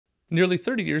Nearly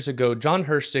 30 years ago, John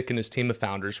Hirschtick and his team of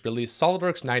founders released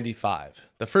SOLIDWORKS 95,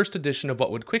 the first edition of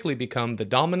what would quickly become the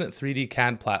dominant 3D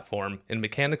CAD platform in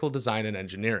mechanical design and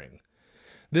engineering.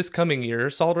 This coming year,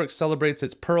 SOLIDWORKS celebrates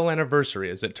its Pearl anniversary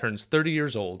as it turns 30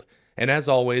 years old, and as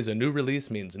always, a new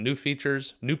release means new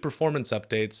features, new performance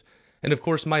updates, and of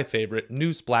course my favorite,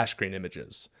 new splash screen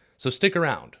images. So stick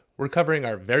around, we're covering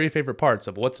our very favorite parts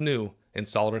of what's new in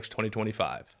SOLIDWORKS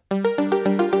 2025.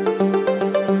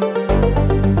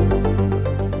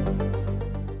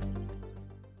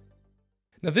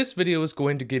 Now this video is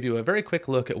going to give you a very quick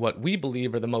look at what we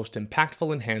believe are the most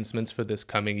impactful enhancements for this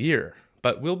coming year,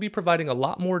 but we'll be providing a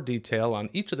lot more detail on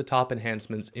each of the top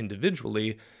enhancements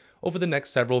individually over the next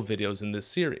several videos in this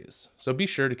series, so be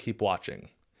sure to keep watching.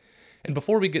 And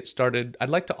before we get started, I'd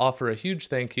like to offer a huge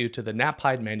thank you to the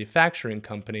Knapheide manufacturing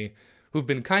company who've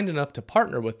been kind enough to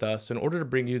partner with us in order to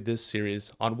bring you this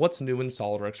series on what's new in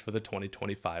SOLIDWORKS for the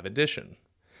 2025 edition.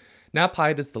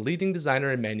 Knapheide is the leading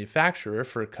designer and manufacturer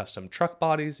for custom truck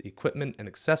bodies, equipment, and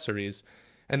accessories,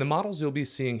 and the models you'll be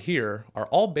seeing here are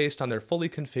all based on their fully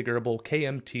configurable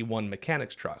KMT1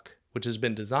 mechanics truck, which has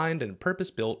been designed and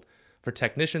purpose-built for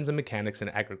technicians and mechanics in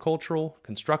agricultural,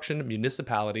 construction,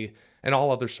 municipality, and all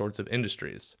other sorts of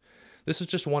industries. This is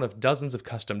just one of dozens of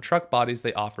custom truck bodies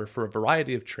they offer for a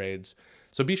variety of trades,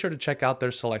 so be sure to check out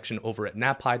their selection over at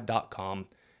knapheide.com,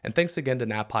 and thanks again to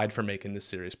Knapheide for making this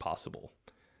series possible.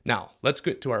 Now, let's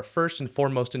get to our first and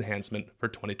foremost enhancement for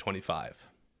 2025.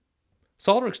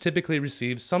 SOLIDWORKS typically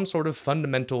receives some sort of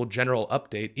fundamental general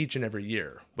update each and every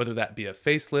year, whether that be a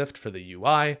facelift for the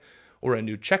UI or a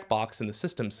new checkbox in the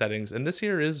system settings, and this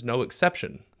year is no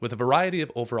exception, with a variety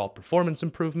of overall performance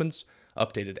improvements,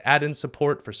 updated add-in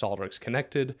support for SOLIDWORKS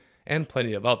Connected, and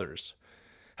plenty of others.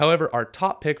 However, our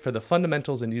top pick for the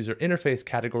fundamentals and user interface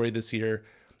category this year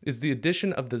is the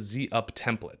addition of the Z-Up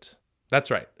template. That's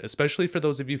right, especially for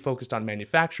those of you focused on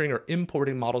manufacturing or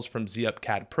importing models from Z-Up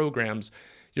CAD programs,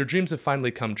 your dreams have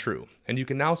finally come true, and you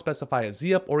can now specify a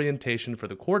Z-Up orientation for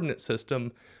the coordinate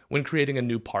system when creating a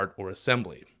new part or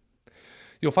assembly.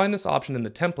 You'll find this option in the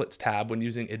Templates tab when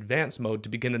using Advanced mode to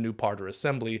begin a new part or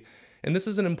assembly, and this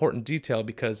is an important detail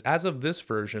because as of this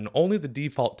version, only the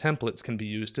default templates can be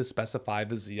used to specify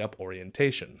the Z-Up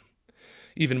orientation.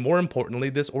 Even more importantly,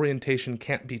 this orientation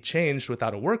can't be changed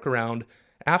without a workaround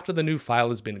after the new file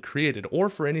has been created, or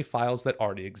for any files that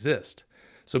already exist.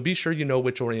 So be sure you know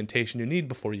which orientation you need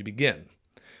before you begin.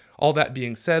 All that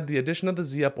being said, the addition of the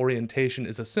Z-Up orientation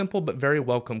is a simple but very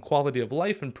welcome quality of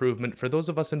life improvement for those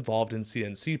of us involved in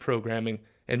CNC programming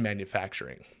and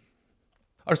manufacturing.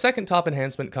 Our second top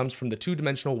enhancement comes from the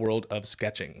two-dimensional world of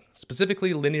sketching,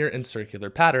 specifically linear and circular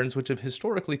patterns, which have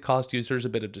historically caused users a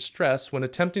bit of distress when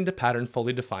attempting to pattern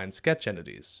fully defined sketch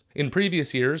entities. In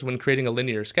previous years, when creating a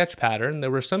linear sketch pattern, there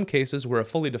were some cases where a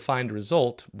fully defined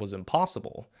result was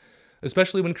impossible,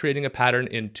 especially when creating a pattern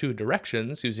in two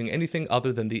directions using anything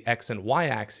other than the X and Y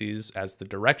axes as the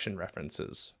direction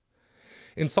references.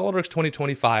 In SOLIDWORKS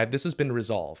 2025, this has been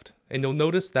resolved, and you'll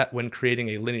notice that when creating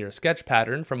a linear sketch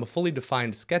pattern from a fully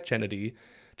defined sketch entity,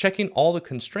 checking all the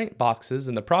constraint boxes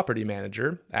in the property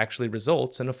manager actually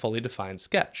results in a fully defined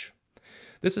sketch.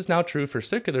 This is now true for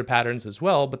circular patterns as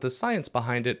well, but the science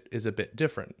behind it is a bit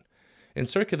different. In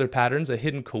circular patterns, a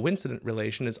hidden coincident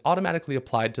relation is automatically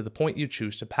applied to the point you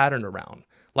choose to pattern around,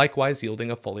 likewise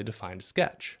yielding a fully defined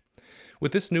sketch.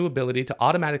 With this new ability to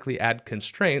automatically add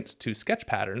constraints to sketch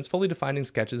patterns, fully defining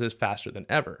sketches is faster than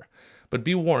ever. But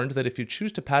be warned that if you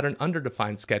choose to pattern under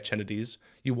defined sketch entities,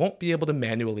 you won't be able to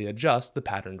manually adjust the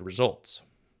patterned results.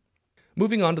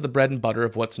 Moving on to the bread and butter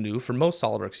of what's new for most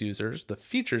SOLIDWORKS users, the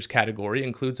features category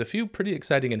includes a few pretty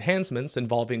exciting enhancements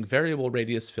involving variable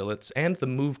radius fillets and the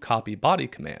move copy body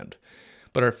command.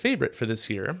 But our favorite for this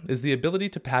year is the ability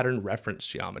to pattern reference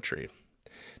geometry.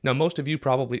 Now, most of you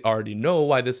probably already know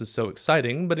why this is so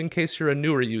exciting, but in case you're a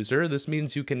newer user, this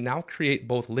means you can now create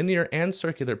both linear and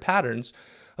circular patterns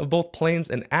of both planes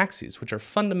and axes, which are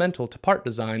fundamental to part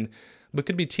design, but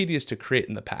could be tedious to create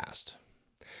in the past.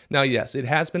 Now, yes, it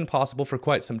has been possible for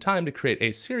quite some time to create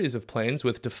a series of planes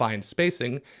with defined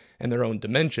spacing and their own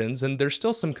dimensions, and there's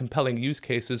still some compelling use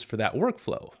cases for that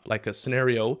workflow, like a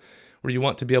scenario where you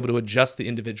want to be able to adjust the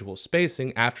individual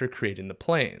spacing after creating the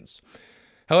planes.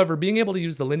 However, being able to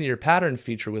use the linear pattern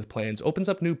feature with planes opens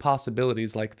up new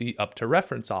possibilities like the up to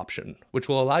reference option, which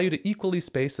will allow you to equally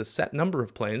space a set number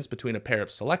of planes between a pair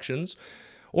of selections,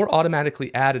 or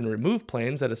automatically add and remove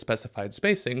planes at a specified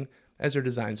spacing as your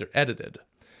designs are edited.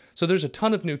 So there's a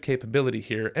ton of new capability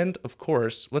here, and of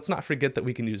course, let's not forget that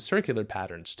we can use circular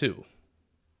patterns too.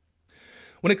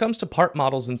 When it comes to part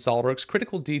models in SOLIDWORKS,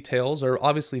 critical details are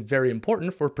obviously very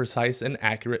important for precise and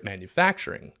accurate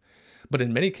manufacturing. But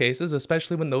in many cases,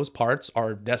 especially when those parts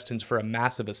are destined for a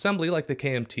massive assembly like the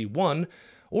KMT1,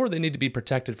 or they need to be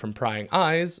protected from prying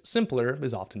eyes, simpler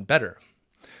is often better.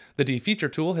 The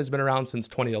Defeature tool has been around since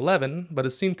 2011, but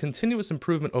has seen continuous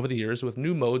improvement over the years with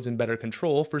new modes and better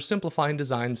control for simplifying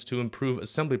designs to improve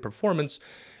assembly performance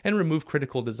and remove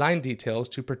critical design details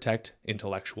to protect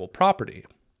intellectual property.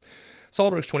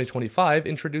 SOLIDWORKS 2025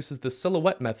 introduces the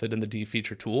silhouette method in the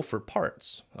Defeature tool for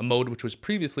parts, a mode which was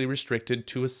previously restricted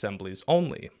to assemblies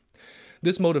only.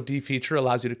 This mode of Defeature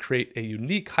allows you to create a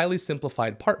unique, highly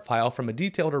simplified part file from a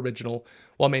detailed original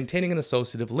while maintaining an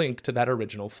associative link to that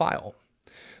original file.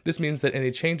 This means that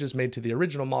any changes made to the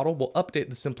original model will update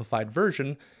the simplified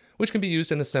version, which can be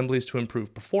used in assemblies to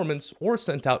improve performance or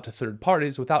sent out to third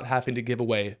parties without having to give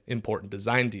away important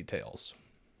design details.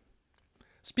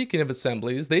 Speaking of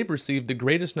assemblies, they've received the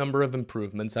greatest number of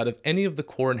improvements out of any of the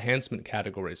core enhancement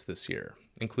categories this year,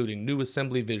 including new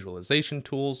assembly visualization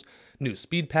tools, new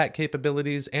speed pack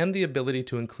capabilities, and the ability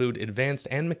to include advanced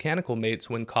and mechanical mates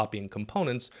when copying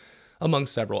components, among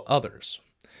several others.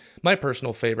 My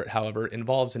personal favorite, however,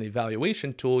 involves an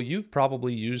evaluation tool you've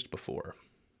probably used before.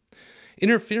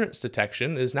 Interference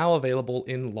detection is now available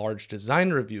in large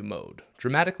design review mode,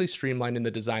 dramatically streamlining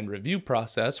the design review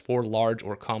process for large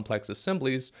or complex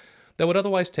assemblies that would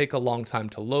otherwise take a long time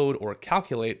to load or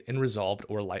calculate in resolved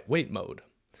or lightweight mode.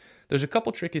 There's a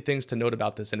couple tricky things to note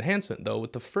about this enhancement though,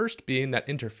 with the first being that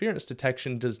interference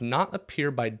detection does not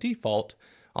appear by default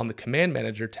on the Command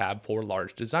Manager tab for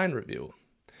large design review.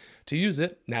 To use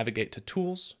it, navigate to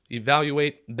Tools,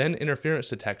 Evaluate, then Interference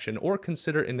Detection, or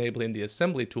consider enabling the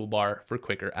Assembly toolbar for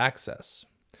quicker access.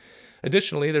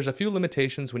 Additionally, there's a few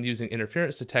limitations when using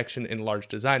interference detection in large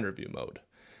design review mode.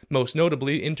 Most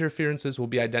notably, interferences will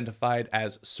be identified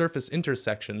as surface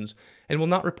intersections and will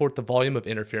not report the volume of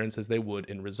interference as they would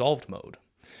in resolved mode.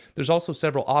 There's also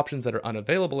several options that are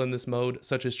unavailable in this mode,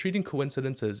 such as treating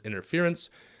coincidence as interference,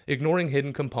 ignoring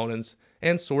hidden components,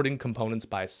 and sorting components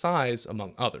by size,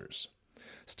 among others.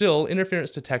 Still,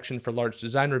 interference detection for large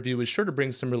design review is sure to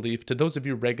bring some relief to those of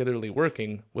you regularly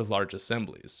working with large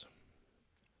assemblies.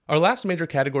 Our last major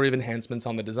category of enhancements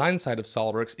on the design side of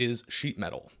SOLIDWORKS is sheet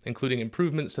metal, including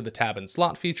improvements to the tab and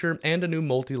slot feature and a new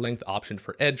multi-length option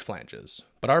for edge flanges.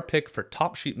 But our pick for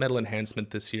top sheet metal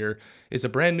enhancement this year is a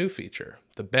brand new feature,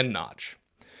 the bend notch.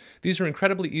 These are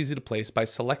incredibly easy to place by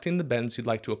selecting the bends you'd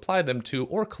like to apply them to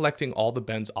or collecting all the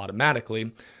bends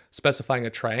automatically, specifying a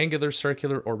triangular,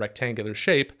 circular, or rectangular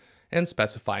shape, and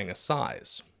specifying a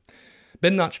size.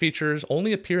 Bend notch features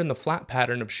only appear in the flat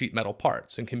pattern of sheet metal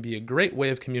parts and can be a great way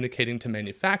of communicating to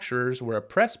manufacturers where a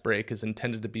press brake is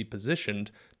intended to be positioned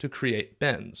to create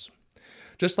bends.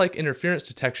 Just like interference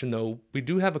detection though, we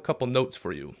do have a couple notes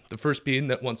for you. The first being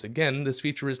that once again, this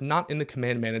feature is not in the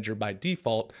Command Manager by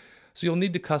default, so you'll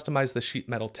need to customize the sheet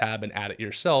metal tab and add it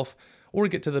yourself, or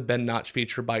get to the bend notch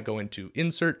feature by going to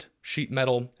Insert, Sheet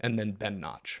Metal, and then Bend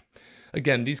Notch.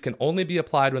 Again, these can only be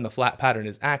applied when the flat pattern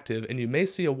is active, and you may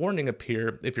see a warning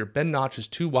appear if your bend notch is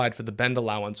too wide for the bend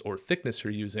allowance or thickness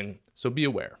you're using, so be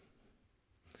aware.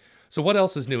 So what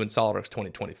else is new in SOLIDWORKS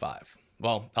 2025?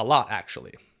 Well, a lot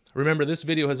actually. Remember, this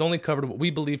video has only covered what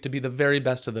we believe to be the very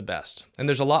best of the best, and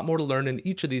there's a lot more to learn in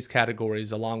each of these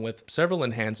categories, along with several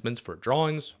enhancements for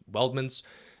drawings, weldments,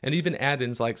 and even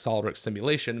add-ins like SOLIDWORKS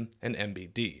Simulation and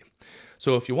MBD.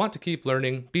 So if you want to keep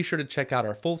learning, be sure to check out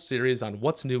our full series on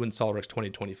what's new in SOLIDWORKS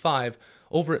 2025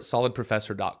 over at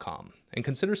solidprofessor.com, and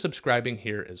consider subscribing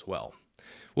here as well.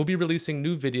 We'll be releasing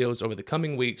new videos over the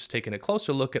coming weeks, taking a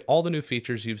closer look at all the new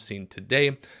features you've seen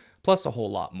today, plus a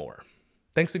whole lot more.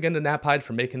 Thanks again to Knapheide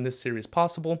for making this series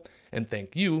possible, and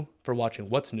thank you for watching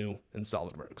What's New in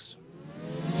SOLIDWORKS.